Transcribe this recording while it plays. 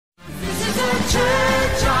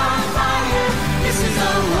is the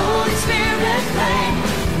Holy Spirit flame.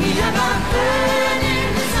 We have our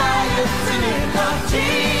burning desire to live up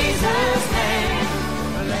Jesus'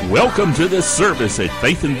 name. Welcome to this service at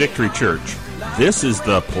Faith and Victory Church. This is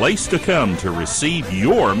the place to come to receive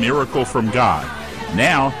your miracle from God.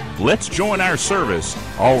 Now, let's join our service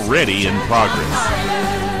already in progress.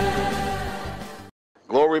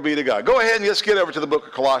 Glory be to God. Go ahead and let's get over to the book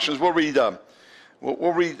of Colossians. We'll read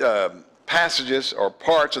passages or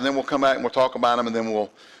parts, and then we'll come back and we'll talk about them, and then we'll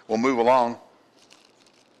move along.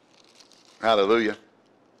 Hallelujah.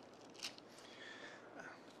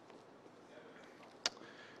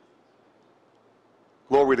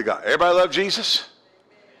 Glory to God. Everybody love Jesus?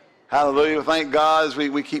 Hallelujah. Thank God as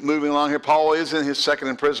we keep moving along here. Paul is in his second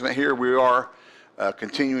imprisonment here. We are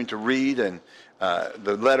continuing to read and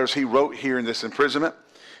the letters he wrote here in this imprisonment.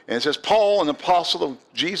 And it says, Paul, an apostle of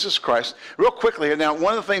Jesus Christ. Real quickly here, now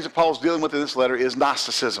one of the things that Paul's dealing with in this letter is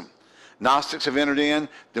Gnosticism. Gnostics have entered in,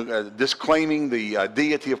 disclaiming the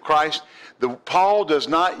deity of Christ. Paul does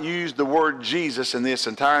not use the word Jesus in this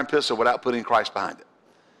entire epistle without putting Christ behind it,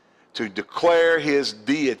 to declare his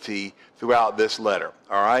deity throughout this letter,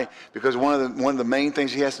 all right? Because one of the main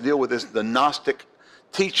things he has to deal with is the Gnostic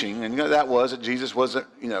teaching, and that was that Jesus wasn't,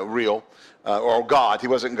 real, or God. He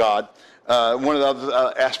wasn't God. One of the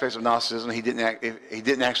other aspects of Gnosticism, he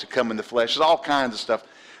didn't actually come in the flesh. There's all kinds of stuff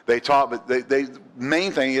they taught, but the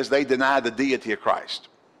main thing is they denied the deity of Christ,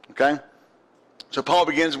 okay? So Paul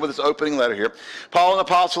begins with his opening letter here. Paul, an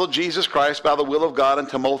apostle of Jesus Christ, by the will of God, and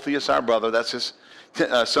Timotheus, our brother, that's his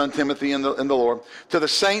son Timothy in the Lord, to the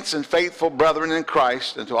saints and faithful brethren in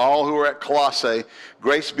Christ, and to all who are at Colossae,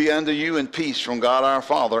 grace be unto you and peace from God our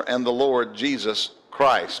Father and the Lord Jesus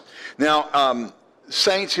Christ. Now,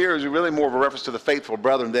 saints here is really more of a reference to the faithful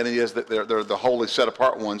brethren than it is that they're the holy set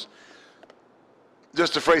apart ones.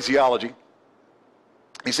 Just a phraseology.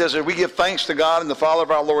 He says that we give thanks to God and the Father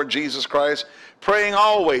of our Lord Jesus Christ, praying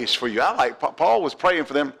always for you. I like Paul was praying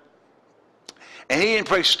for them, and he didn't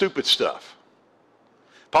pray stupid stuff.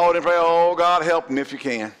 Paul didn't pray, oh, God, help them if you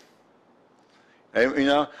can.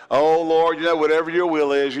 And, oh, Lord, whatever your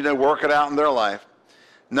will is, work it out in their life.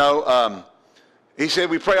 No, he said,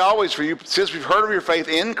 we pray always for you, since we've heard of your faith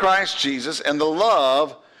in Christ Jesus and the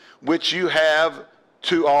love which you have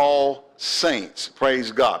to all saints.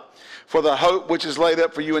 Praise God. For the hope which is laid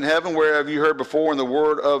up for you in heaven, whereof you heard before in the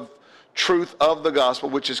word of truth of the gospel,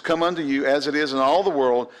 which is come unto you as it is in all the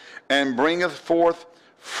world, and bringeth forth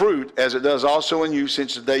fruit as it does also in you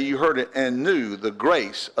since the day you heard it and knew the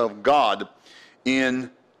grace of God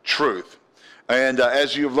in truth. And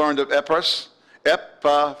as you have learned of Epaphras,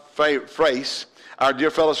 our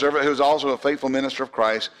dear fellow servant, who is also a faithful minister of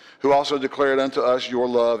Christ, who also declared unto us your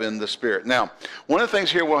love in the Spirit. Now, one of the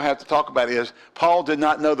things here we'll have to talk about is Paul did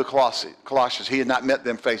not know the Colossians. He had not met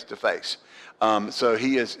them face to face. So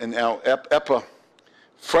he is, and now Epaphras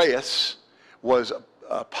was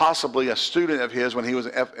possibly a student of his when he was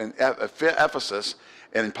in Ephesus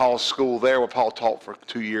and in Paul's school there where Paul taught for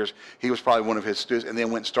 2 years. He was probably one of his students and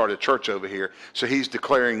then went and started a church over here. So he's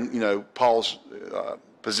declaring, Paul's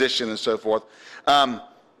position and so forth.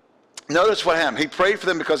 Notice what happened. He prayed for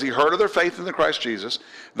them because he heard of their faith in the Christ Jesus,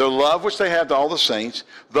 the love which they have to all the saints,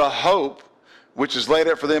 the hope which is laid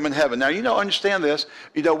up for them in heaven. Now, understand this.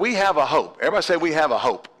 We have a hope. Everybody say we have a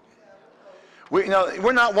hope.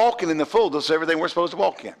 We're not walking in the fullness of everything we're supposed to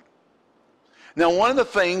walk in. Now, one of the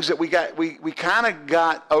things that we kind of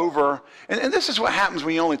got over, and this is what happens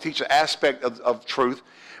when you only teach an aspect of truth.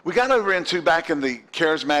 We got over into back in the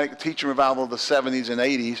charismatic teaching revival of the 70s and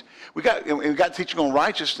 80s. We got teaching on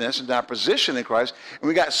righteousness and our position in Christ, and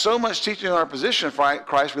we got so much teaching on our position in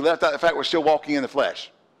Christ, we left out the fact we're still walking in the flesh.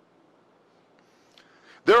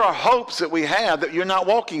 There are hopes that we have that you're not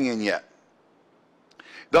walking in yet.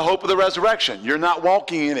 The hope of the resurrection, you're not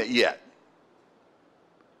walking in it yet.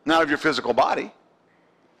 Not of your physical body.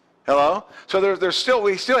 Hello? So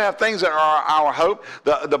we still have things that are our hope.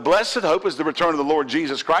 The blessed hope is the return of the Lord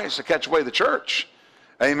Jesus Christ to catch away the church.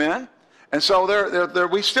 Amen? And so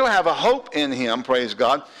we still have a hope in him, praise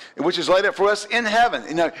God, which is laid up for us in heaven.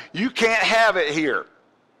 You can't have it here.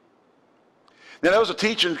 Now, there was a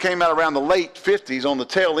teacher who came out around the late 50s on the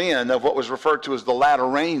tail end of what was referred to as the latter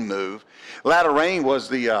rain move. Latter rain was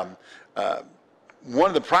one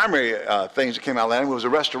of the primary things that came out of latter rain was the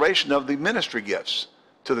restoration of the ministry gifts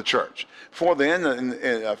to the church. Before then,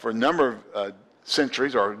 for a number of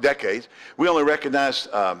centuries or decades, we only recognized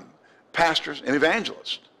pastors and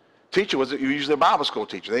evangelists. Teacher was usually a Bible school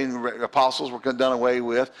teacher. Apostles were done away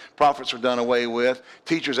with. Prophets were done away with.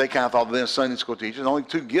 Teachers, they kind of thought of them as Sunday school teachers. Only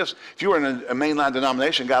two gifts. If you were in a mainline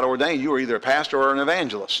denomination, got ordained, you were either a pastor or an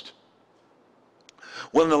evangelist.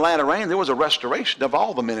 Well, in the latter rain, there was a restoration of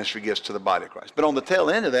all the ministry gifts to the body of Christ. But on the tail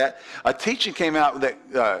end of that, a teaching came out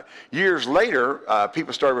that years later,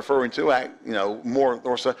 people started referring to, more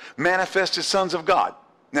or so, manifested sons of God.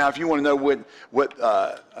 Now, if you want to know what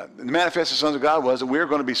the manifested sons of God was, that we're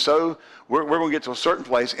going to be we're going to get to a certain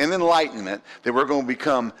place in enlightenment that we're going to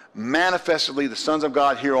become manifestedly the sons of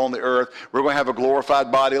God here on the earth. We're going to have a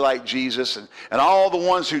glorified body like Jesus. And all the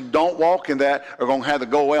ones who don't walk in that are going to have to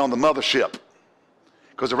go away on the mothership.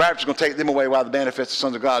 Because the rapture is going to take them away while the manifested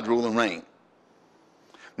sons of God rule and reign.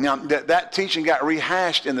 Now, that teaching got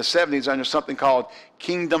rehashed in the 70s under something called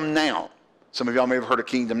Kingdom Now. Some of y'all may have heard of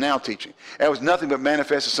Kingdom Now teaching. It was nothing but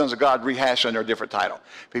manifested sons of God rehashed under a different title.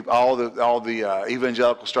 All the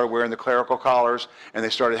evangelicals started wearing the clerical collars, and they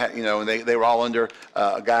started, and they were all under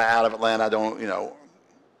a guy out of Atlanta.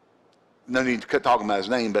 No need to talk about his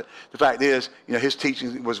name, but the fact is, his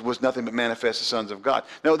teaching was nothing but manifested sons of God.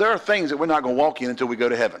 Now, there are things that we're not going to walk in until we go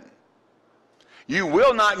to heaven. You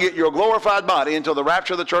will not get your glorified body until the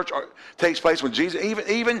rapture of the church takes place when Jesus,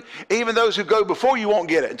 even those who go before you won't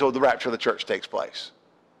get it until the rapture of the church takes place.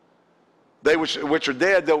 They which are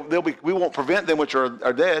dead, we won't prevent them which are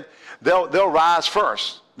dead. They'll rise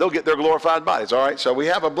first. They'll get their glorified bodies, all right? So we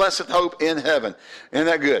have a blessed hope in heaven. Isn't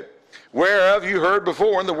that good? Whereof you heard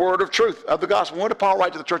before in the word of truth of the gospel. What did Paul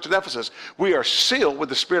write to the church at Ephesus? We are sealed with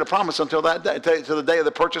the spirit of promise until that day, to the day of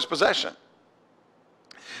the purchased possession.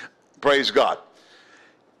 Praise God.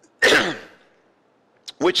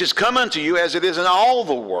 Which is come unto you as it is in all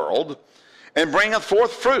the world, and bringeth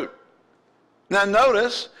forth fruit. Now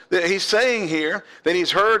notice that he's saying here that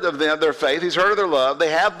he's heard of their faith, he's heard of their love,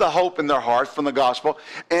 they have the hope in their heart from the gospel,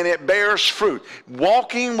 and it bears fruit.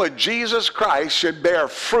 Walking with Jesus Christ should bear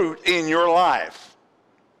fruit in your life.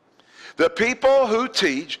 The people who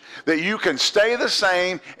teach that you can stay the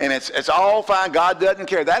same and it's all fine, God doesn't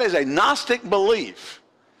care, that is a Gnostic belief.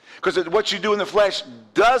 Because what you do in the flesh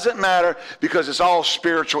doesn't matter because it's all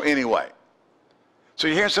spiritual anyway. So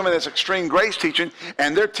you hear some of this extreme grace teaching,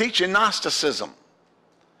 and they're teaching Gnosticism.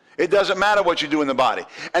 It doesn't matter what you do in the body.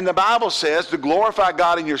 And the Bible says to glorify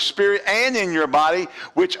God in your spirit and in your body,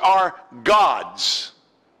 which are God's.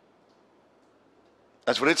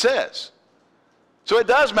 That's what it says. So it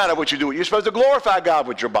does matter what you do. You're supposed to glorify God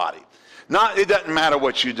with your body. It doesn't matter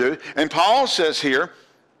what you do. And Paul says here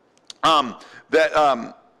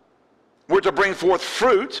that we're to bring forth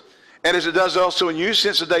fruit, and as it does also in you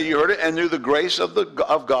since the day you heard it and knew the grace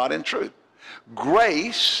of God in truth.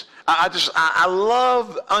 Grace, I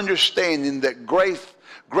love understanding that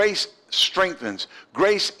grace strengthens.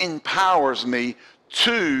 Grace empowers me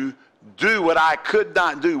to do what I could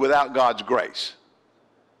not do without God's grace.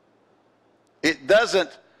 It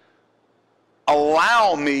doesn't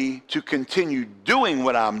allow me to continue doing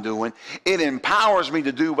what I'm doing. It empowers me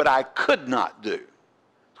to do what I could not do.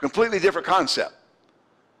 Completely different concept.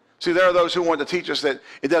 See, there are those who want to teach us that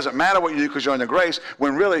it doesn't matter what you do because you're under grace,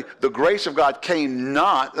 when really the grace of God came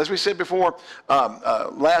not, as we said before,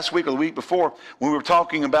 last week or the week before, when we were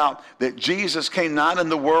talking about that Jesus came not in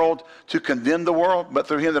the world to condemn the world, but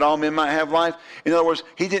through him that all men might have life. In other words,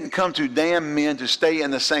 he didn't come to damn men to stay in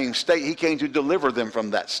the same state. He came to deliver them from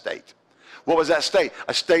that state. What was that state?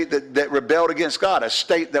 A state that rebelled against God, a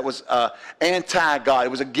state that was anti-God. It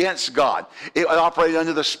was against God. It operated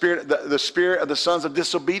under the spirit of the sons of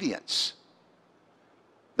disobedience.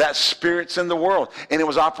 That spirit's in the world, and it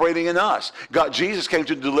was operating in us. Jesus came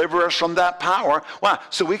to deliver us from that power. Why?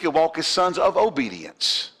 So we could walk as sons of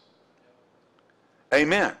obedience.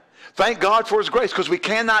 Amen. Thank God for his grace, because we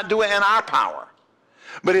cannot do it in our power.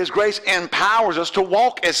 But his grace empowers us to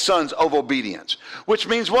walk as sons of obedience. Which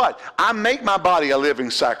means what? I make my body a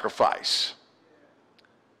living sacrifice.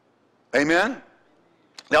 Amen?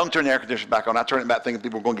 Now, don't turn the air conditioner back on. I turned it back thinking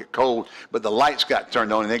people were going to get cold, but the lights got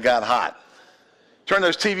turned on and they got hot. Turn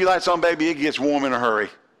those TV lights on, baby. It gets warm in a hurry.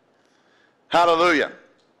 Hallelujah.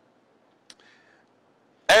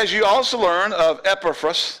 As you also learn of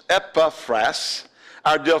Epaphras,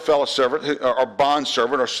 our dear fellow servant, or bond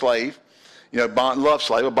servant or slave, love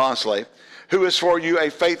slave, a bond slave, who is for you a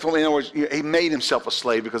faithful, in other words, he made himself a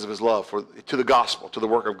slave because of his love to the gospel, to the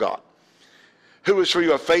work of God. Who is for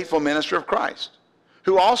you a faithful minister of Christ,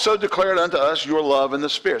 who also declared unto us your love in the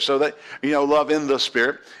Spirit. So that, love in the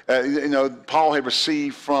Spirit. Paul had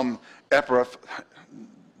received from Epaphras,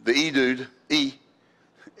 the E-dude,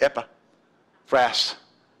 Epaphras.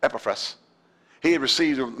 He had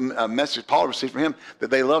received a message, Paul received from him, that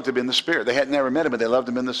they loved him in the Spirit. They had never met him, but they loved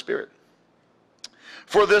him in the Spirit.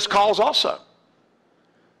 For this cause also,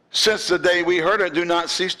 since the day we heard it, do not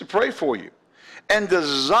cease to pray for you, and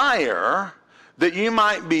desire that you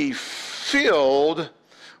might be filled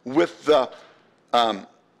with the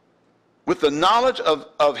with the knowledge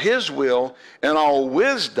of his will and all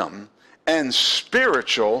wisdom and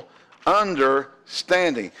spiritual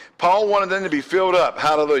understanding. Paul wanted them to be filled up.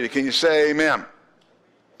 Hallelujah. Can you say amen?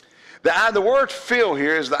 The word fill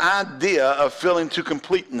here is the idea of filling to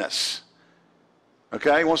completeness.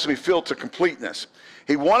 Okay? He wants to be filled to completeness.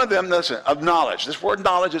 He wanted them, listen, of knowledge. This word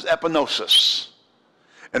knowledge is epinosis.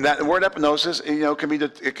 And that word epinosis,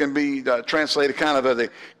 can be translated kind of as a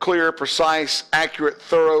clear, precise, accurate,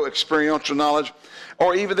 thorough, experiential knowledge.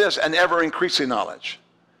 Or even this, an ever-increasing knowledge.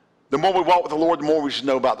 The more we walk with the Lord, the more we should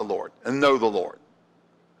know about the Lord and know the Lord.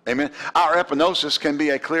 Amen? Our epinosis can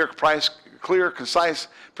be a clear, concise,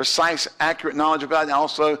 precise, accurate knowledge of God, and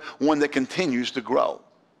also one that continues to grow.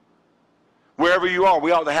 Wherever you are,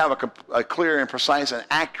 we ought to have a clear and precise and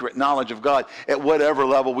accurate knowledge of God at whatever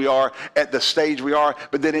level we are, at the stage we are,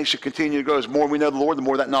 but then it should continue to grow. As more we know the Lord, the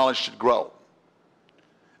more that knowledge should grow.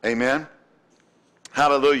 Amen?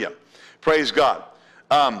 Hallelujah. Praise God.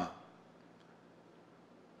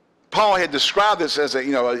 Paul had described this as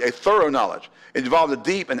a thorough knowledge. It involved a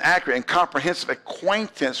deep and accurate and comprehensive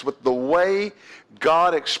acquaintance with the way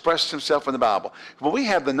God expressed himself in the Bible. When we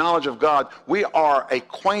have the knowledge of God, we are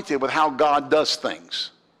acquainted with how God does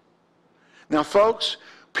things. Now, folks,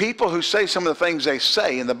 people who say some of the things they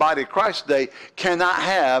say in the body of Christ today cannot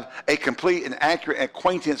have a complete and accurate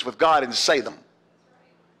acquaintance with God and say them.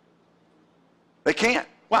 They can't.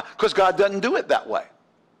 Why? Because God doesn't do it that way.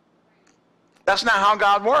 That's not how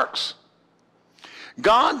God works.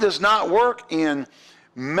 God does not work in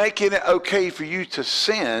making it okay for you to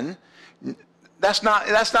sin. That's not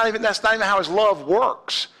even how his love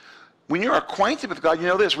works. When you're acquainted with God, you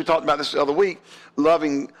know this. We talked about this the other week.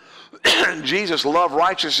 Loving Jesus loved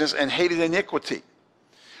righteousness and hated iniquity.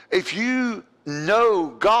 If you know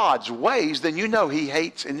God's ways, then you know he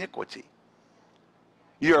hates iniquity.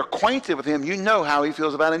 You're acquainted with him. You know how he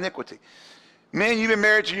feels about iniquity. Men, you've been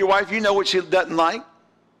married to your wife. You know what she doesn't like.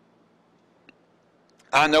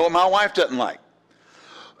 I know what my wife doesn't like.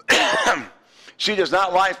 She does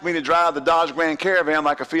not like for me to drive the Dodge Grand Caravan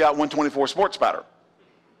like a Fiat 124 Sport Spider.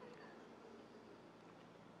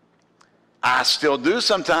 I still do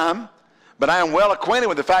sometime, but I am well acquainted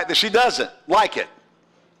with the fact that she doesn't like it.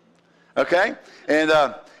 Okay? And,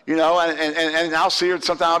 and I'll see her,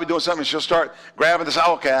 sometimes I'll be doing something and she'll start grabbing this.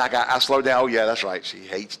 Oh, okay, I slow down. Oh, yeah, that's right. She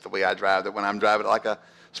hates the way I drive it when I'm driving it like a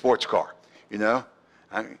sports car,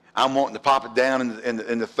 I'm wanting to pop it down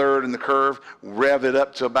in the third in the curve, rev it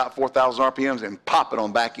up to about 4,000 RPMs, and pop it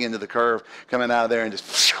on back into the curve, coming out of there and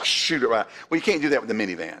just shoot it right. Well, you can't do that with the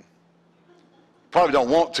minivan. Probably don't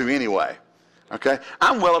want to anyway. Okay?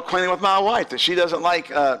 I'm well acquainted with my wife that she doesn't like,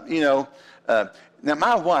 now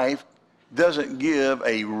my wife doesn't give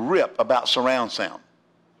a rip about surround sound.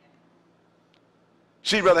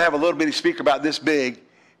 She'd rather have a little bitty speaker about this big,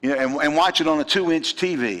 and watch it on a 2-inch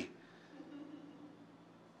TV.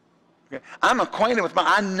 Okay. I'm acquainted with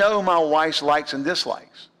I know my wife's likes and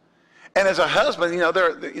dislikes. And as a husband,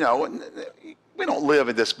 we don't live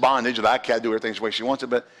in this bondage that I can't do everything the way she wants it,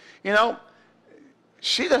 but,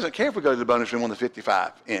 she doesn't care if we go to the bonus room on the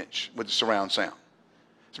 55-inch with the surround sound.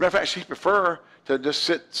 As a matter of fact, she'd prefer to just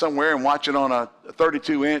sit somewhere and watch it on a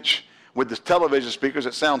 32-inch with the television speakers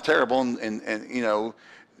that sound terrible and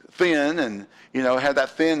thin and, have that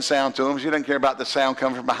thin sound to them. She doesn't care about the sound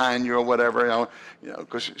coming from behind you or whatever,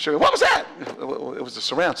 because she'll go, what was that? It was the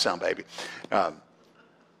surround sound, baby. But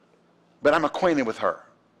I'm acquainted with her.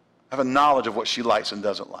 I have a knowledge of what she likes and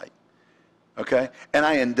doesn't like. Okay? And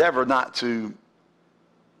I endeavor not to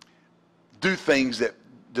do things that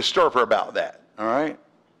disturb her about that. All right?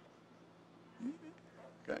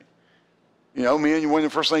 Okay. Men, one of the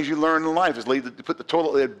first things you learn in life is to put the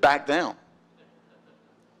toilet lid back down.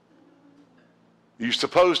 You're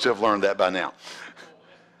supposed to have learned that by now.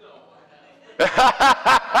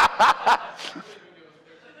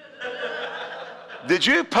 Did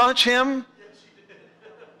you punch him?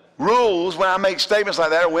 Rules when I make statements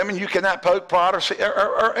like that are women, you cannot poke, prod,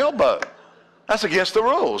 or elbow. That's against the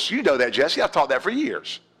rules. You know that, Jesse. I've taught that for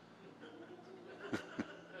years.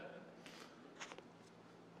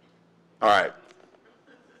 All right.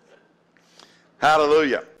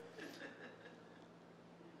 Hallelujah.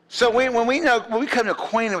 So when we come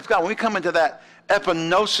acquainted with God, when we come into that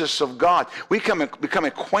epinosis of God, we become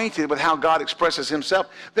acquainted with how God expresses himself,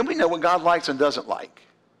 then we know what God likes and doesn't like.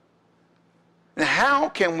 And how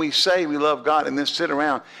can we say we love God and then sit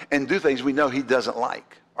around and do things we know he doesn't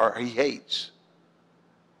like or he hates?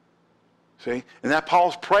 See? And that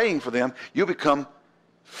Paul's praying for them. You become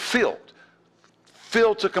filled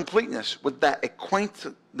to completeness with that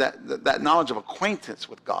that knowledge of acquaintance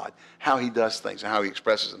with God, how he does things and how he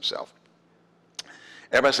expresses himself.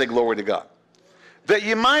 Everybody say glory to God. That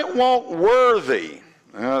you might walk worthy.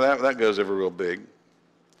 Oh, that goes over real big.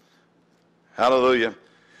 Hallelujah.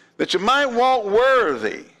 That you might walk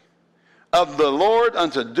worthy of the Lord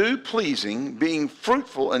unto due pleasing, being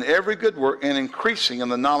fruitful in every good work and increasing in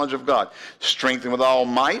the knowledge of God, strengthened with all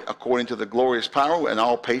might according to the glorious power and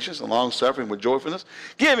all patience and long-suffering with joyfulness,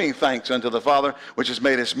 giving thanks unto the Father, which has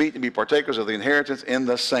made us meet to be partakers of the inheritance in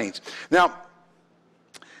the saints. Now,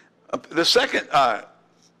 the second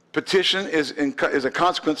petition is a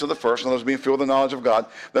consequence of the first, in other words, being filled with the knowledge of God.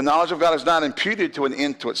 The knowledge of God is not imputed to an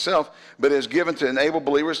end to itself, but is given to enable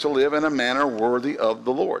believers to live in a manner worthy of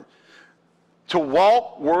the Lord. To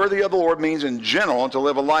walk worthy of the Lord means in general to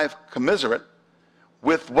live a life commiserate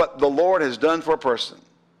with what the Lord has done for a person.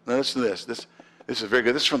 Now listen to this. This is very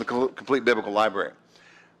good. This is from the Complete Biblical Library,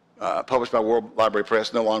 published by World Library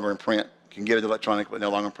Press, no longer in print. You can get it electronically, but no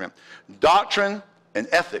longer in print. Doctrine and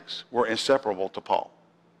ethics were inseparable to Paul.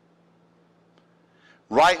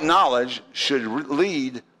 Right knowledge should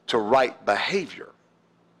lead to right behavior.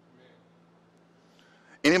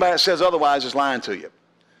 Anybody that says otherwise is lying to you.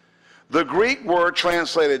 The Greek word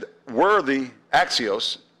translated worthy,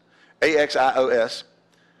 axios, A-X-I-O-S,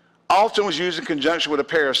 often was used in conjunction with a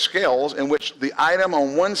pair of scales in which the item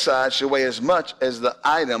on one side should weigh as much as the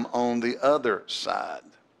item on the other side.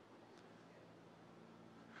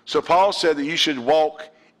 So Paul said that you should walk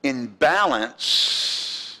in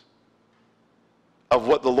balance of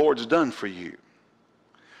what the Lord's done for you.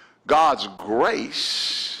 God's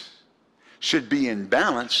grace should be in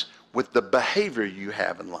balance with the behavior you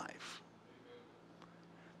have in life.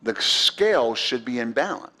 The scale should be in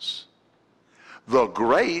balance. The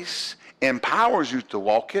grace empowers you to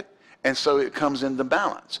walk it, and so it comes into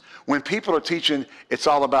balance. When people are teaching it's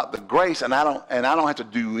all about the grace, and I don't have to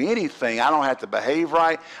do anything, I don't have to behave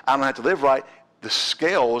right, I don't have to live right, the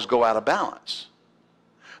scales go out of balance.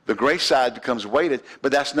 The grace side becomes weighted,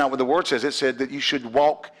 but that's not what the word says. It said that you should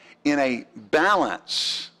walk in a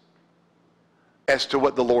balance as to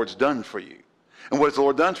what the Lord's done for you. And what has the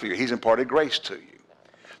Lord done for you? He's imparted grace to you.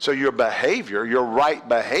 So your behavior, your right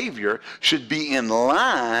behavior, should be in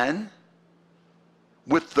line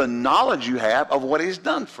with the knowledge you have of what He's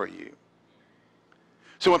done for you.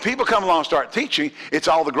 So when people come along and start teaching, it's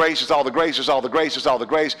all the grace, it's all the grace, it's all the grace, it's all the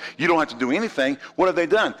grace, you don't have to do anything. What have they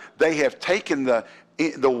done? They have taken the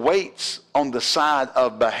weights on the side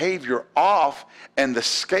of behavior off, and the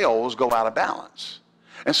scales go out of balance.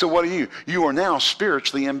 And so what are you? You are now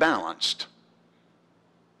spiritually imbalanced.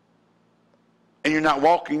 And you're not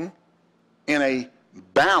walking in a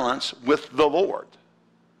balance with the Lord.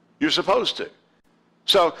 You're supposed to.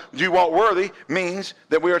 So, do you walk worthy means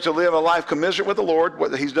that we are to live a life commiserate with the Lord.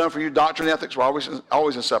 What He's done for you, doctrine and ethics are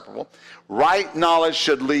always inseparable. Right knowledge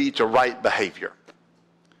should lead to right behavior.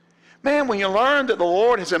 Man, when you learn that the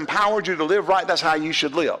Lord has empowered you to live right, that's how you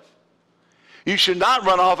should live. You should not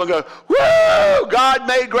run off and go, woo, God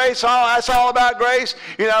made grace, that's all about grace.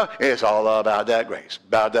 You know, it's all about that grace,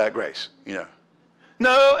 you know.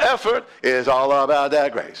 No effort is all about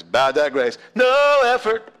that grace, no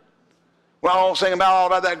effort. We're all saying about all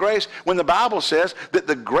about that grace when the Bible says that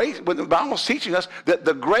when the Bible is teaching us that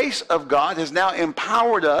the grace of God has now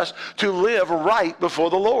empowered us to live right before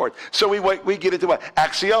the Lord. So we get into what?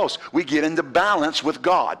 Axios. We get into balance with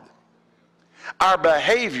God. Our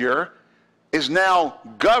behavior is now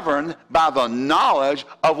governed by the knowledge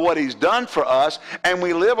of what He's done for us, and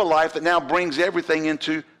we live a life that now brings everything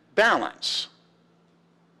into balance.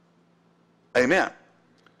 Amen.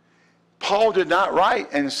 Paul did not write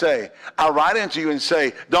and say, I write into you and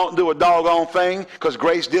say, don't do a doggone thing because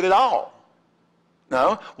grace did it all.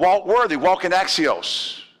 No, walk worthy, walk in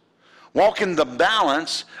axios. Walk in the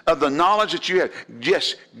balance of the knowledge that you have.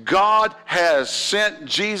 Yes, God has sent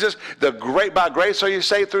Jesus. By grace are you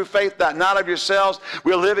saved through faith, that not of yourselves.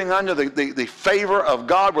 We're living under the favor of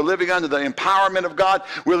God. We're living under the empowerment of God.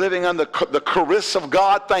 We're living under the caress of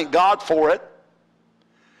God. Thank God for it.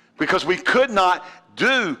 Because we could not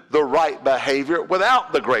do the right behavior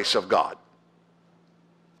without the grace of God.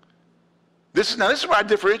 This is where I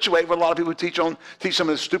differentiate with a lot of people who teach some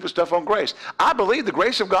of this stupid stuff on grace. I believe the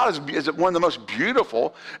grace of God is one of the most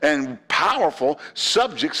beautiful and powerful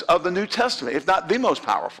subjects of the New Testament, if not the most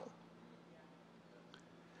powerful.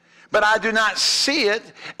 But I do not see it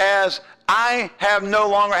as I no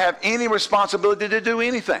longer have any responsibility to do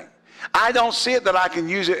anything. I don't see it that I can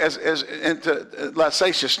use it as into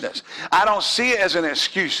licentiousness. I don't see it as an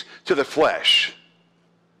excuse to the flesh.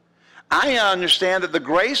 I understand that the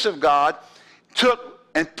grace of God took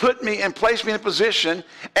and put me and placed me in a position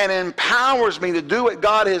and empowers me to do what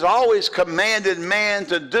God has always commanded man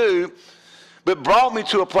to do, but brought me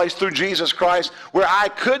to a place through Jesus Christ where I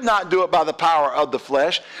could not do it by the power of the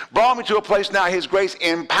flesh. Brought me to a place now his grace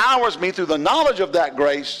empowers me through the knowledge of that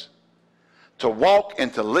grace to walk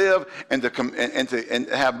and to live and to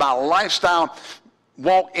have my lifestyle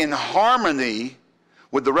walk in harmony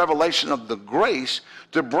with the revelation of the grace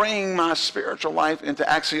to bring my spiritual life into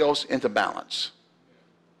axios, into balance.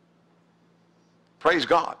 Praise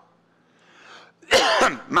God.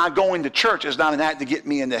 My going to church is not an act to get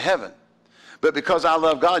me into heaven. But because I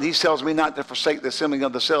love God, he tells me not to forsake the assembling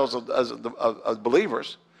of the selves of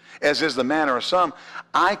believers, as is the manner of some.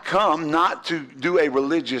 I come not to do a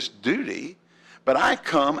religious duty, but I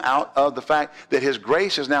come out of the fact that his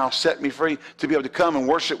grace has now set me free to be able to come and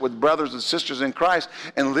worship with brothers and sisters in Christ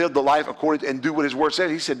and live the life according to, and do what his word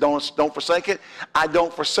says. He said, don't forsake it. I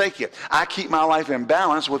don't forsake it. I keep my life in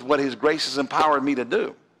balance with what his grace has empowered me to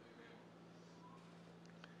do.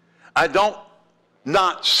 I don't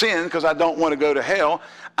not sin because I don't want to go to hell.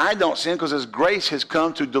 I don't sin because his grace has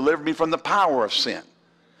come to deliver me from the power of sin.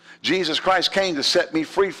 Jesus Christ came to set me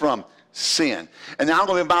free from sin. And now I'm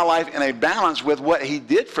going to live my life in a balance with what he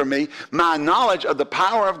did for me. My knowledge of the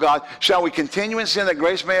power of God. Shall we continue in sin that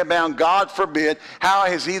grace may abound? God forbid. How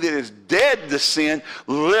is he that is dead to sin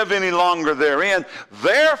live any longer therein?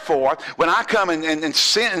 Therefore, when I come and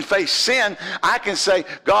sin and face sin, I can say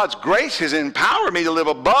God's grace has empowered me to live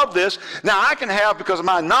above this. Now I can have, because of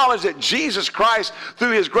my knowledge that Jesus Christ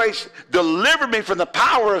through his grace delivered me from the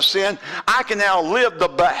power of sin, I can now live the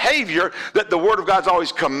behavior that the word of God's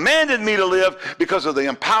always commanded me to live because of the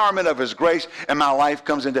empowerment of his grace, and my life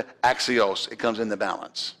comes into axios. It comes into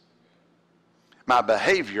balance. My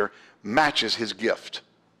behavior matches his gift.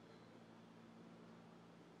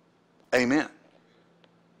 Amen.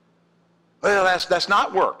 Well, that's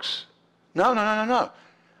not works. No.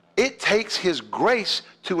 It takes his grace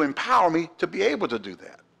to empower me to be able to do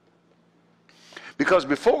that. Because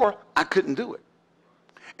before, I couldn't do it.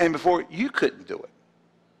 And before, you couldn't do it.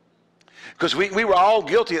 Because we were all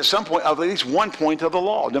guilty at some point of at least one point of the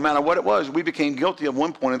law. No matter what it was, we became guilty of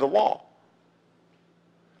one point of the law.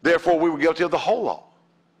 Therefore, we were guilty of the whole law.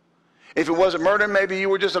 If it wasn't murder, maybe you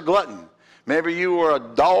were just a glutton. Maybe you were a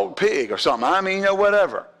dog pig or something. I mean,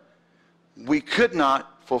 whatever. We could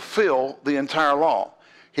not fulfill the entire law.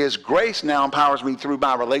 His grace now empowers me through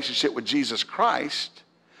my relationship with Jesus Christ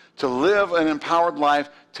to live an empowered life,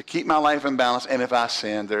 to keep my life in balance. And if I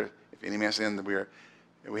sin, if any man sin,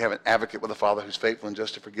 we have an advocate with the Father who's faithful and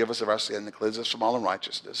just to forgive us of our sin and cleanse us from all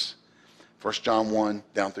unrighteousness. 1 John 1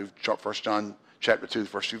 down through 1 John chapter 2, the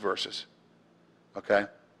first few verses. Okay?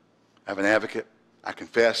 I have an advocate. I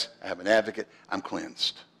confess. I have an advocate. I'm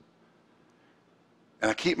cleansed.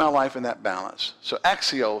 And I keep my life in that balance. So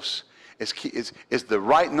axios is the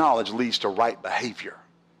right knowledge leads to right behavior.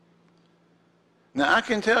 Now, I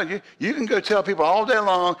can tell you, you can go tell people all day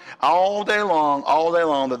long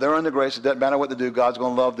that they're under grace. It doesn't matter what they do. God's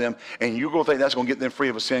going to love them. And you're going to think that's going to get them free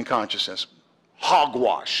of a sin consciousness.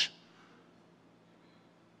 Hogwash.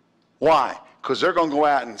 Why? Because they're going to go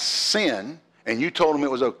out and sin, and you told them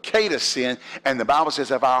it was okay to sin, and the Bible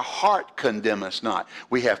says, if our heart condemn us not,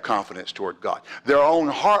 we have confidence toward God. Their own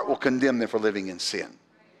heart will condemn them for living in sin.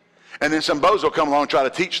 And then some bozo come along and try to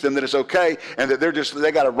teach them that it's okay and that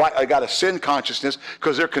they got a sin consciousness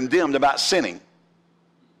because they're condemned about sinning.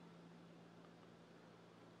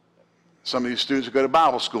 Some of these students who go to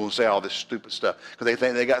Bible school and say all this stupid stuff because they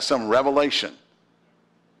think they got some revelation.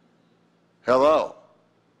 Hello.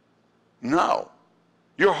 No.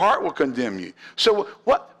 Your heart will condemn you. So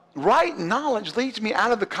what right knowledge leads me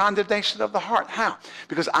out of the condemnation of the heart. How?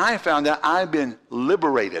 Because I found out I've been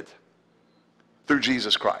liberated through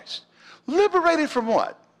Jesus Christ. Liberated from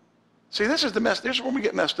what? See, this is the mess. This is when we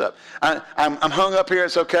get messed up. I'm hung up here.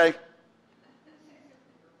 It's okay.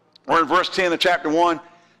 We're in verse 10 of chapter 1.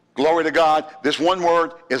 Glory to God. This one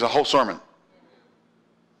word is a whole sermon.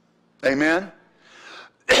 Amen.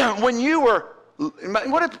 When you were,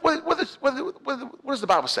 what does the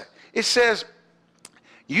Bible say? It says,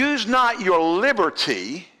 use not your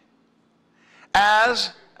liberty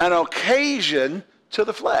as an occasion to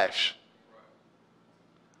the flesh.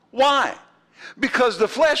 Why? Because the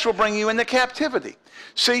flesh will bring you into captivity.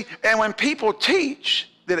 See, and when people teach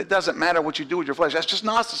that it doesn't matter what you do with your flesh, that's just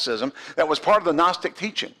Gnosticism. That was part of the Gnostic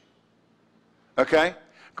teaching. Okay?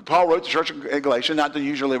 Paul wrote to the church of Galatia not to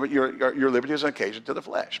use your liberty as an occasion to the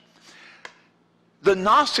flesh. The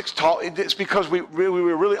Gnostics taught it's because we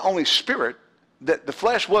were really only spirit, that the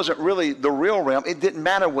flesh wasn't really the real realm. It didn't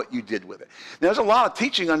matter what you did with it. Now, there's a lot of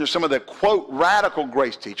teaching under some of the, quote, radical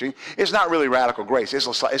grace teaching. It's not really radical grace. It's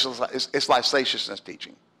licentiousness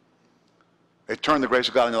teaching. They turn the grace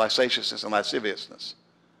of God into licentiousness and lasciviousness.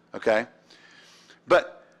 Okay?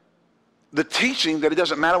 But the teaching that it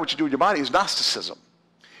doesn't matter what you do with your body is Gnosticism.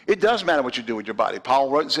 It does matter what you do with your body. Paul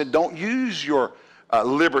wrote and said, don't use your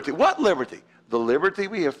liberty. What liberty? The liberty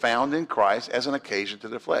we have found in Christ as an occasion to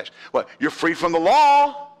the flesh. What? You're free from the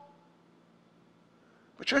law,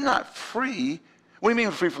 but you're not free. What do you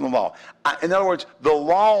mean free from the law? In other words, the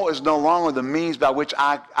law is no longer the means by which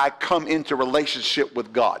I come into relationship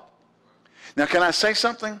with God. Now, can I say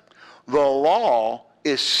something? The law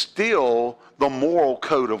is still the moral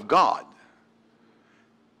code of God.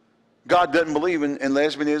 God doesn't believe in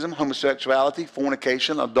lesbianism, homosexuality,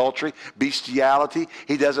 fornication, adultery, bestiality.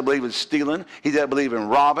 He doesn't believe in stealing. He doesn't believe in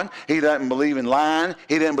robbing. He doesn't believe in lying.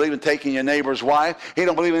 He doesn't believe in taking your neighbor's wife. He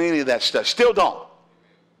don't believe in any of that stuff. Still don't.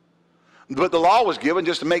 But the law was given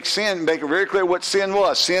just to make sin, make it very clear what sin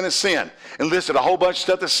was. Sin is sin. And listed a whole bunch of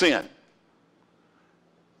stuff that's sin.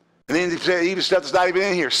 And then he said even stuff that's not even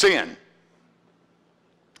in here, sin.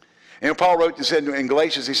 And Paul wrote and said in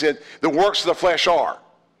Galatians, he said, the works of the flesh are.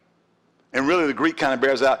 And really the Greek kind of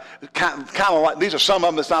bears out, kind of like, these are some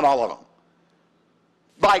of them, it's not all of them.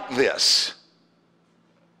 Like this.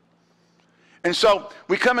 And so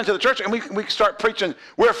we come into the church and we start preaching,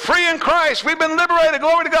 we're free in Christ, we've been liberated,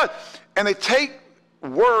 glory to God. And they take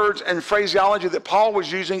words and phraseology that Paul was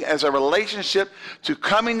using as a relationship to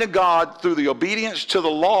coming to God through the obedience to the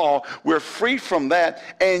law, we're free from that,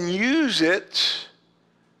 and use it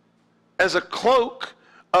as a cloak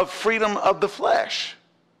of freedom of the flesh.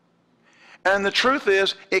 And the truth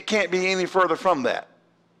is, it can't be any further from that.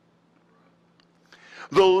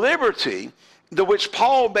 The liberty to which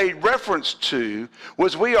Paul made reference to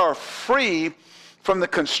was we are free from the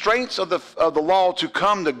constraints of the law to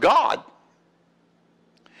come to God.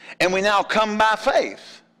 And we now come by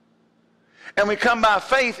faith. And we come by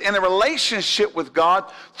faith in a relationship with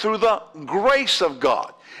God through the grace of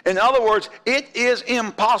God. In other words, it is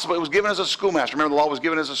impossible. It was given as a schoolmaster. Remember, the law was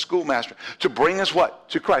given as a schoolmaster to bring us what?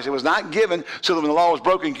 To Christ. It was not given so that when the law was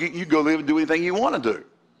broken, you go live and do anything you want to do.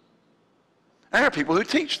 And there are people who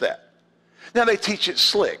teach that. Now, they teach it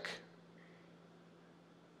slick.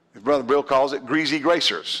 Brother Bill calls it greasy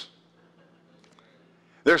gracers.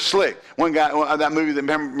 They're slick. One guy, that movie,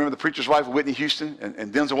 remember The Preacher's Wife with Whitney Houston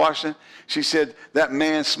and Denzel Washington? She said, that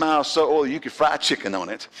man smiles so oily you could fry chicken on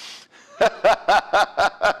it.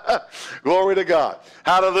 Glory to God.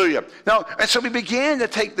 Hallelujah. Now, and so we began to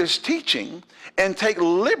take this teaching and take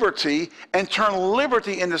liberty and turn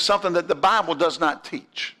liberty into something that the Bible does not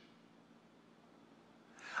teach.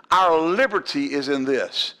 Our liberty is in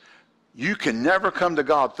this. You can never come to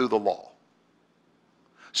God through the law.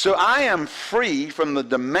 So I am free from the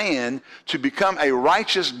demand to become a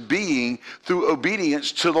righteous being through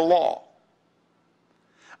obedience to the law.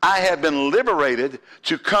 I have been liberated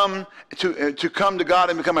to come to God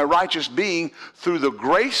and become a righteous being through the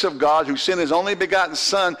grace of God, who sent his only begotten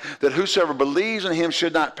Son, that whosoever believes in him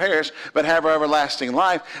should not perish but have everlasting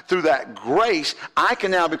life. Through that grace, I can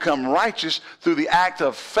now become righteous through the act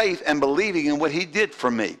of faith and believing in what he did for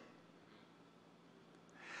me.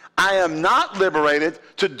 I am not liberated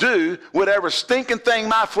to do whatever stinking thing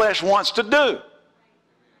my flesh wants to do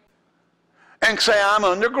and say I'm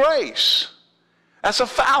under grace. That's a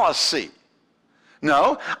fallacy.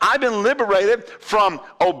 No, I've been liberated from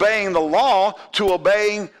obeying the law to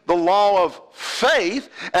obeying the law of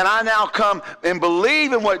faith, and I now come and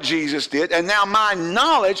believe in what Jesus did, and now my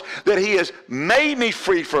knowledge that he has made me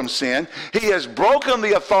free from sin, he has broken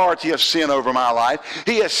the authority of sin over my life,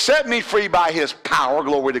 he has set me free by his power,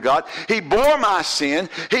 glory to God, he bore my sin,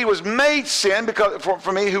 he was made sin because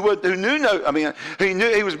for me who knew no, I mean,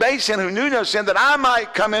 he was made sin who knew no sin, that I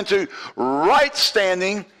might come into right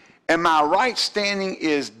standing. And my right standing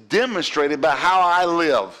is demonstrated by how I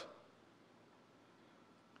live.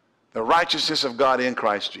 The righteousness of God in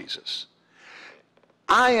Christ Jesus.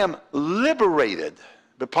 I am liberated.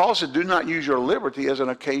 But Paul said, do not use your liberty as an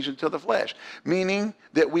occasion to the flesh. Meaning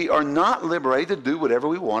that we are not liberated to do whatever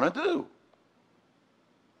we want to do.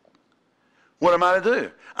 What am I to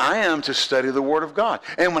do? I am to study the Word of God.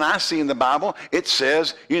 And when I see in the Bible, it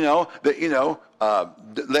says, let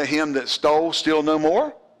him that stole steal no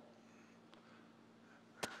more.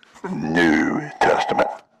 New Testament.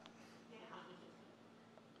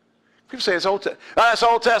 People say it's Old Testament. It's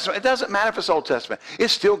Old Testament. It doesn't matter if it's Old Testament.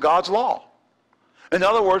 It's still God's law. In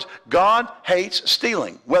other words, God hates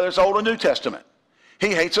stealing, whether it's Old or New Testament. He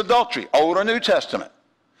hates adultery, Old or New Testament.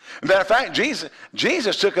 As a matter of fact,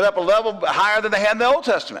 Jesus took it up a level higher than they had in the Old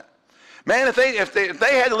Testament. Man, if they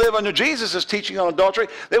had to live under Jesus' teaching on adultery,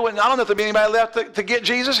 I don't know if there'd be anybody left to get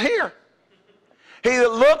Jesus here. He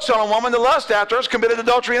that looks on a woman to lust after has committed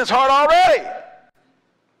adultery in his heart already.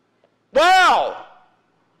 Wow.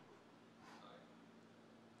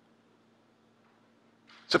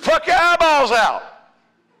 So pluck your eyeballs out.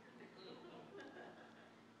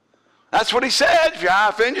 That's what he said. If your eye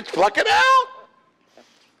offends you, pluck it out.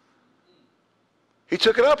 He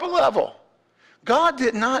took it up a level. God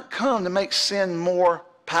did not come to make sin more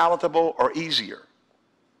palatable or easier.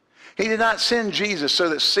 He did not send Jesus so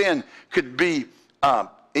that sin could be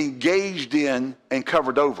engaged in and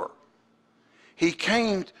covered over. He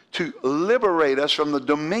came to liberate us from the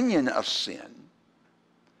dominion of sin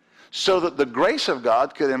so that the grace of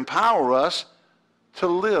God could empower us to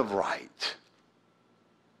live right.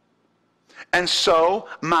 And so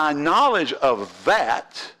my knowledge of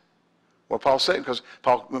that, what Paul said, because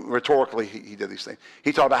Paul rhetorically he did these things.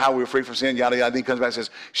 He talked about how we were free from sin, yada, yada. Then he comes back and says,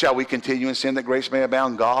 shall we continue in sin that grace may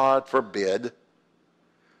abound? God forbid.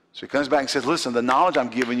 So he comes back and says, listen, the knowledge I'm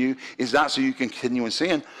giving you is not so you can continue in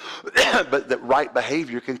sin, but that right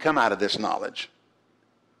behavior can come out of this knowledge.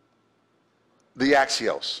 The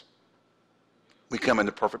axios. We come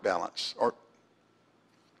into perfect balance. Or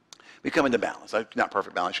we come into balance. Not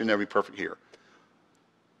perfect balance. You'll never be perfect here.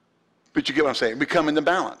 But you get what I'm saying. We come into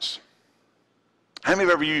balance. How many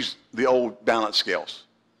have ever used the old balance scales?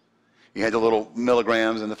 You had the little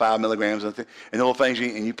milligrams and the 5 milligrams and the little things,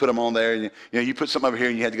 and you put them on there, and you put something over here,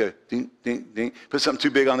 and you had to go ding, ding, ding. Put something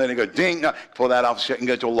too big on there, and you go ding. No, pull that off and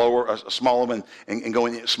go to a smaller one, and go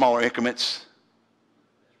in smaller increments.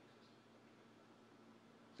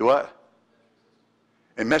 Do what?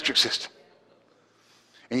 A metric system.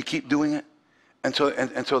 And you keep doing it until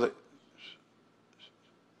the,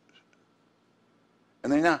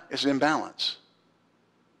 and then now it's in balance.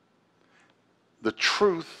 The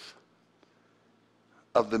truth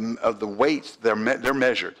of the weights they're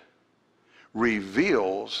measured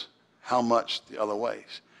reveals how much the other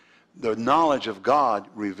weighs. The knowledge of God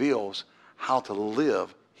reveals how to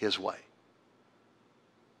live his way.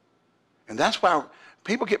 And that's why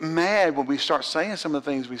people get mad when we start saying some of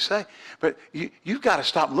the things we say. But you've got to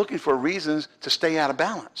stop looking for reasons to stay out of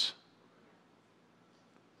balance.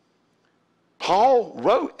 Paul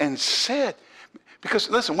wrote and said,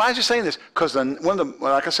 because, listen, why is he saying this? Because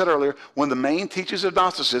like I said earlier, one of the main teachers of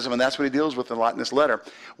Gnosticism, and that's what he deals with a lot in this letter,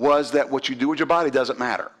 was that what you do with your body doesn't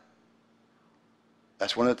matter.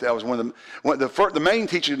 That was the main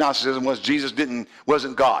teaching of Gnosticism was Jesus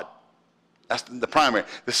wasn't God. That's the primary.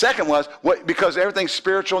 The second was, because everything's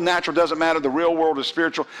spiritual, natural doesn't matter. The real world is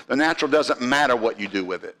spiritual. The natural doesn't matter what you do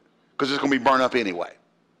with it, because it's going to be burned up anyway.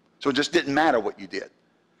 So it just didn't matter what you did.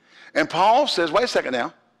 And Paul says, wait a second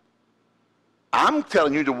now. I'm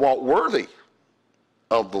telling you to walk worthy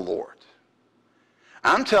of the Lord.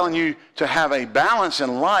 I'm telling you to have a balance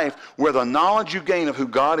in life where the knowledge you gain of who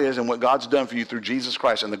God is and what God's done for you through Jesus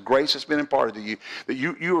Christ and the grace that's been imparted to you, that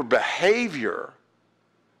your behavior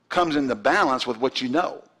comes into balance with what you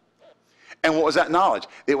know. And what was that knowledge?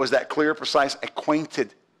 It was that clear, precise,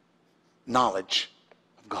 acquainted knowledge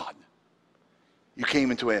of God. You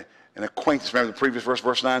came into an acquaintance. Remember the previous verse,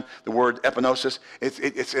 verse 9, the word epinosis,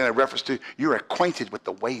 it's in a reference to you're acquainted with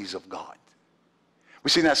the ways of God. We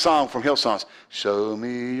sing that song from Hillsongs, show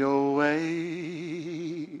me your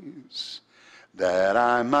ways that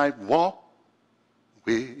I might walk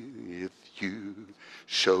with you.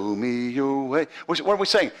 Show me your way. What are we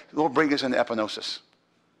saying? Lord, bring us into epinosis.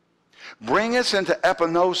 Bring us into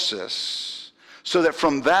epinosis so that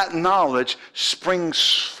from that knowledge springs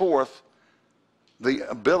forth the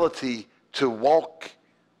ability to walk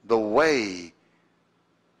the ways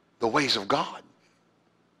of God.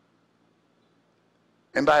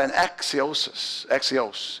 And by an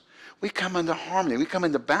axios, we come into harmony. We come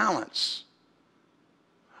into balance.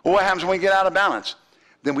 Well, what happens when we get out of balance?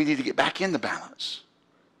 Then we need to get back into balance.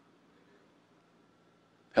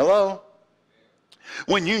 Hello?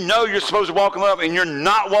 When you know you're supposed to walk in love and you're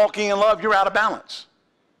not walking in love, you're out of balance.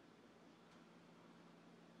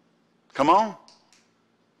 Come on.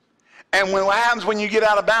 And what happens when you get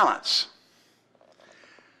out of balance?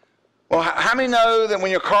 Well, how many know that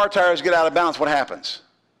when your car tires get out of balance, what happens?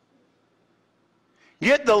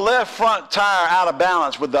 Get the left front tire out of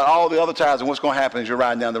balance with all the other tires, and what's going to happen is you're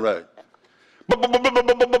riding down the road.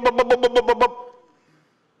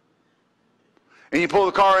 And you pull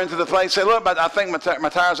the car into the place, say, look, I think my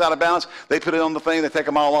tire's out of balance. They put it on the thing, they take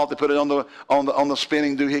them all off, they put it on the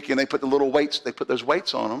spinning doohickey, and they put the little weights, they put those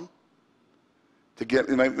weights on them to get,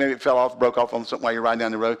 maybe it fell off, broke off on something while you're riding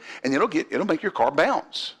down the road, and it'll make your car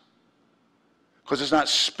bounce. Because it's not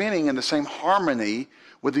spinning in the same harmony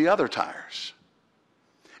with the other tires.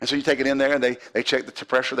 And so you take it in there, and they check the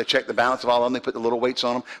pressure, they check the balance of all of them, they put the little weights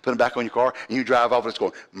on them, put them back on your car, and you drive off, and it's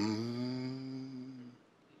going,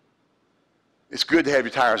 It's good to have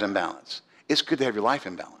your tires in balance. It's good to have your life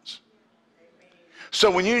in balance. So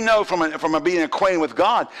when you know from being acquainted with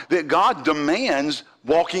God that God demands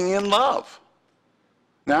walking in love.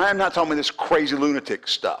 Now, I'm not talking about this crazy lunatic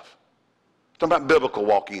stuff. I'm talking about biblical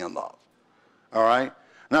walking in love. All right?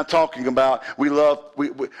 I'm not talking about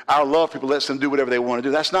our love people lets them do whatever they want to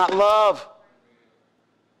do. That's not love.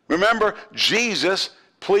 Remember, Jesus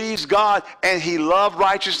pleased God and he loved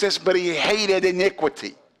righteousness, but he hated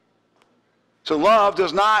iniquity. So love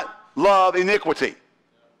does not love iniquity.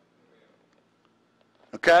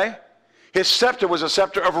 Okay? His scepter was a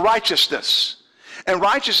scepter of righteousness. And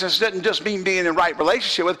righteousness doesn't just mean being in right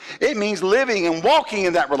relationship with, it means living and walking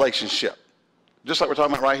in that relationship. Just like we're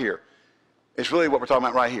talking about right here. It's really what we're talking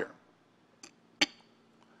about right here.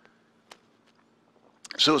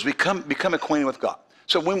 So as we become acquainted with God.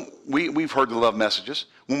 So when we've heard the love messages,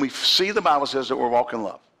 when we see the Bible says that we're walking in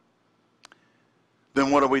love,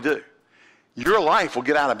 then what do? Your life will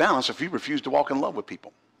get out of balance if you refuse to walk in love with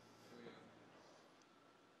people.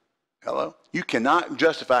 Hello? You cannot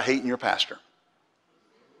justify hating your pastor.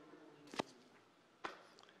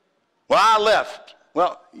 Well, I left.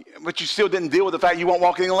 Well, but you still didn't deal with the fact you weren't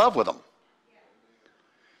walking in love with them.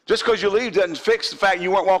 Just because you leave doesn't fix the fact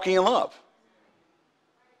you weren't walking in love.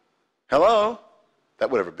 Hello? That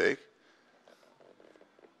would ever be.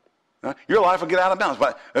 Your life will get out of balance.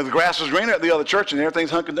 But if the grass is greener at the other church and everything's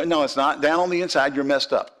hunkered, no, it's not. Down on the inside, you're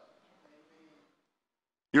messed up.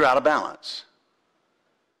 You're out of balance.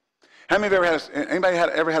 How many of you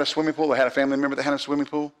ever had a swimming pool or had a family member that had a swimming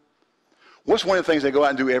pool? What's one of the things they go out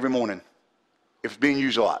and do every morning if it's being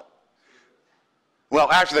used a lot?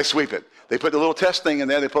 Well, after they sweep it. They put the little test thing in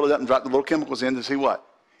there, they pull it up and drop the little chemicals in to see what?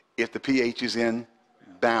 If the pH is in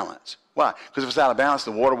balance. Why? Because if it's out of balance,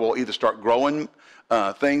 the water will either start growing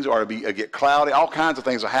things or it'll get cloudy. All kinds of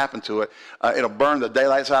things will happen to it. It'll burn the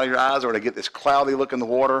daylights out of your eyes, or it'll get this cloudy look in the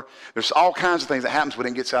water. There's all kinds of things that happens when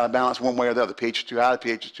it gets out of balance one way or the other. The pH is too high, the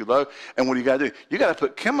pH is too low. And what do? You got to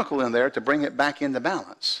put chemical in there to bring it back into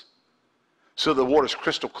balance so the water's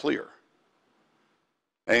crystal clear.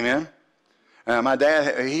 Amen? My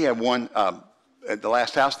dad, he had one, at the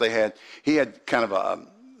last house they had, he had kind of a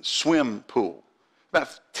swim pool.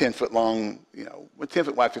 About 10 foot long, 10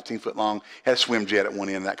 foot wide, 15 foot long, had a swim jet at one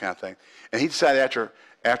end, that kind of thing. And he decided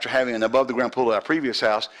after having an above the ground pool at our previous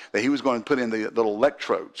house that he was going to put in the little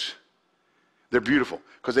electrodes. They're beautiful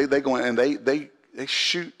because they go in and they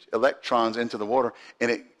shoot electrons into the water,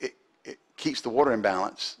 and it keeps the water in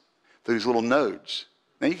balance through these little nodes.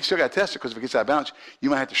 Now you still got to test it because if it gets out of balance, you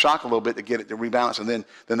might have to shock a little bit to get it to rebalance, and then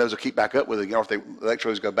those will keep back up with it. Or if the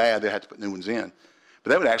electrodes go bad, they have to put new ones in.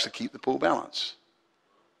 But that would actually keep the pool balanced.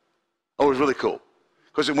 Oh, it was really cool.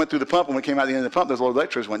 Because it went through the pump, and when it came out the end of the pump, those little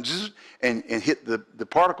electrodes went zzz, and hit the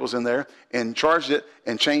particles in there and charged it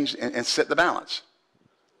and changed and set the balance.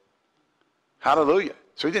 Hallelujah.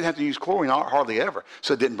 So you didn't have to use chlorine hardly ever.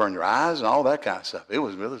 So it didn't burn your eyes and all that kind of stuff. It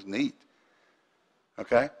was really neat.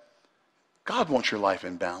 Okay? God wants your life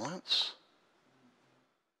in balance.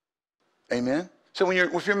 Amen? So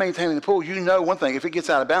if you're maintaining the pool, you know one thing. If it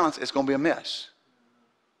gets out of balance, it's going to be a mess.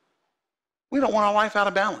 We don't want our life out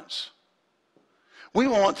of balance. We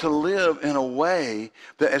want to live in a way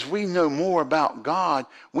that as we know more about God,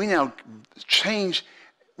 we now change,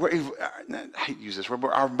 I hate to use this word,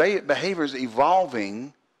 but our behavior is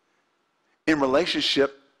evolving in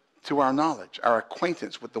relationship to our knowledge, our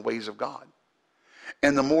acquaintance with the ways of God.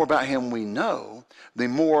 And the more about him we know, the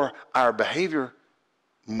more our behavior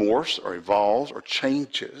morphs or evolves or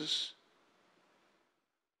changes.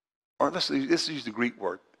 Or let's use the Greek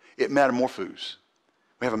word. It metamorphoses.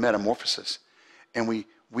 We have a metamorphosis. And we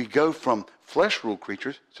go from flesh-ruled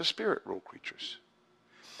creatures to spirit-ruled creatures.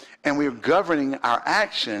 And we are governing our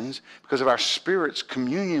actions because of our spirit's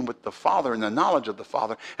communion with the Father and the knowledge of the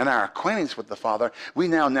Father and our acquaintance with the Father. We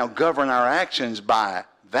now govern our actions by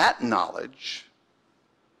that knowledge.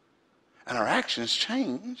 And our actions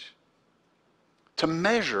change to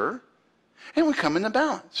measure, and we come into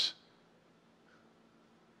balance.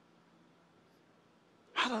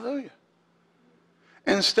 Hallelujah.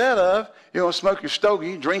 Instead of, smoke your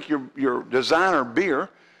stogie, drink your designer beer,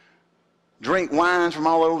 drink wines from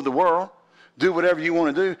all over the world, do whatever you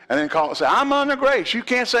want to do, and then call and say, I'm under grace. You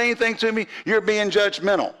can't say anything to me. You're being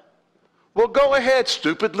judgmental. Well, go ahead,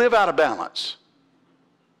 stupid. Live out of balance.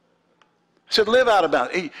 I said, live out of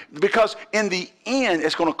balance. Because in the end,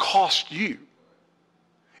 it's going to cost you.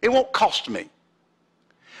 It won't cost me.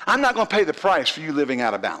 I'm not going to pay the price for you living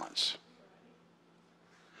out of balance.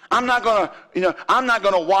 I'm not going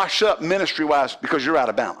to wash up ministry-wise because you're out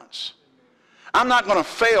of balance. I'm not going to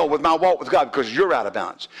fail with my walk with God because you're out of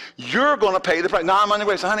balance. You're going to pay the price. No, I'm under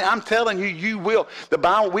grace. Honey, I'm telling you, you will. The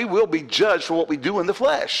Bible, we will be judged for what we do in the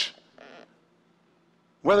flesh.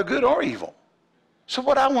 whether good or evil. So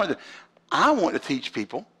what I want to teach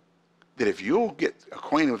people that if you'll get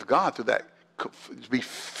acquainted with God through that, to be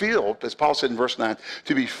filled, as Paul said in verse 9,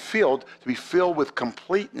 to be filled with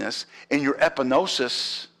completeness in your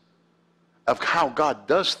epinosis of how God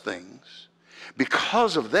does things.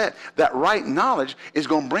 Because of that right knowledge is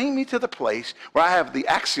going to bring me to the place where I have the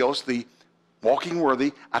axios, the walking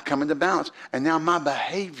worthy, I come into balance. And now my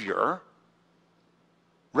behavior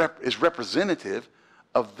is representative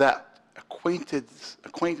of that acquaintance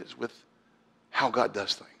with how God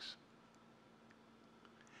does things.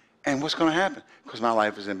 And what's going to happen? Because my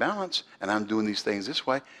life is in balance and I'm doing these things this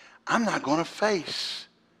way, I'm not going to face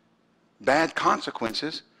bad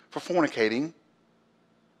consequences for fornicating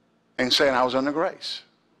and saying I was under grace.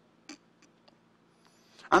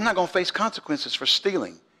 I'm not going to face consequences for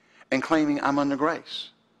stealing and claiming I'm under grace.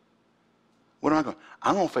 What am I going to do?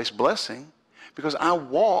 I'm going to face blessing because I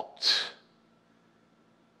walked,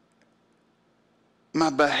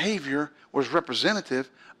 my behavior was representative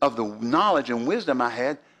of the knowledge and wisdom I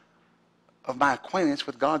had of my acquaintance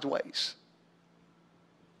with God's ways.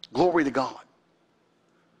 Glory to God.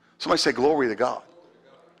 Somebody say glory to God.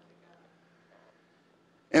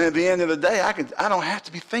 And at the end of the day, I don't have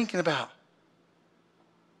to be thinking about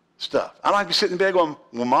stuff. I don't have to be sitting in bed going,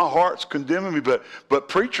 well, my heart's condemning me, but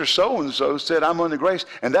preacher so-and-so said I'm under grace.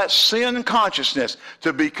 And that sin consciousness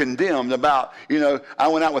to be condemned about, I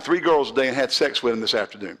went out with 3 girls today and had sex with them this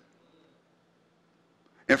afternoon.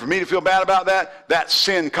 And for me to feel bad about that, that's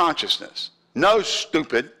sin consciousness. No,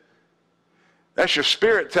 stupid. That's your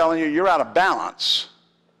spirit telling you you're out of balance.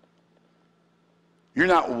 You're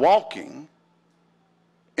not walking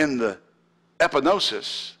in the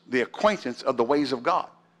epinosis, the acquaintance of the ways of God.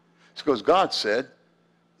 It's because God said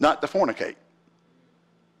not to fornicate.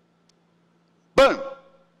 Boom.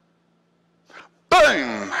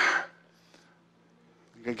 Boom.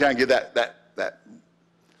 You can kind of get that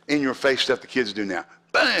in-your-face stuff the kids do now.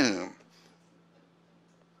 Boom.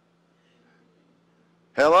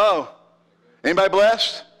 Hello. Anybody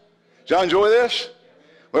blessed? Did y'all enjoy this?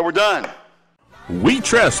 Well, we're done. We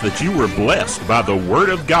trust that you were blessed by the Word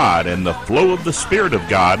of God and the flow of the Spirit of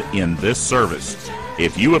God in this service.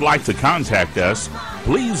 If you would like to contact us,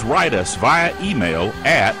 please write us via email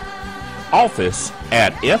at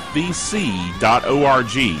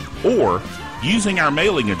office@fvc.org or using our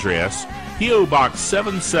mailing address, P.O. Box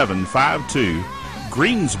 7752,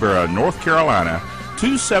 Greensboro, North Carolina,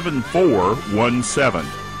 27417.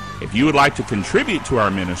 If you would like to contribute to our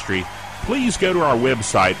ministry, please go to our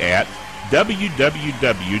website at www.fvc.org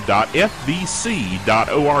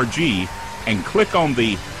and click on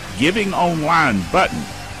the Giving Online button.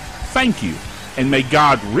 Thank you, and may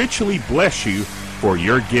God richly bless you for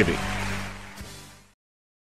your giving.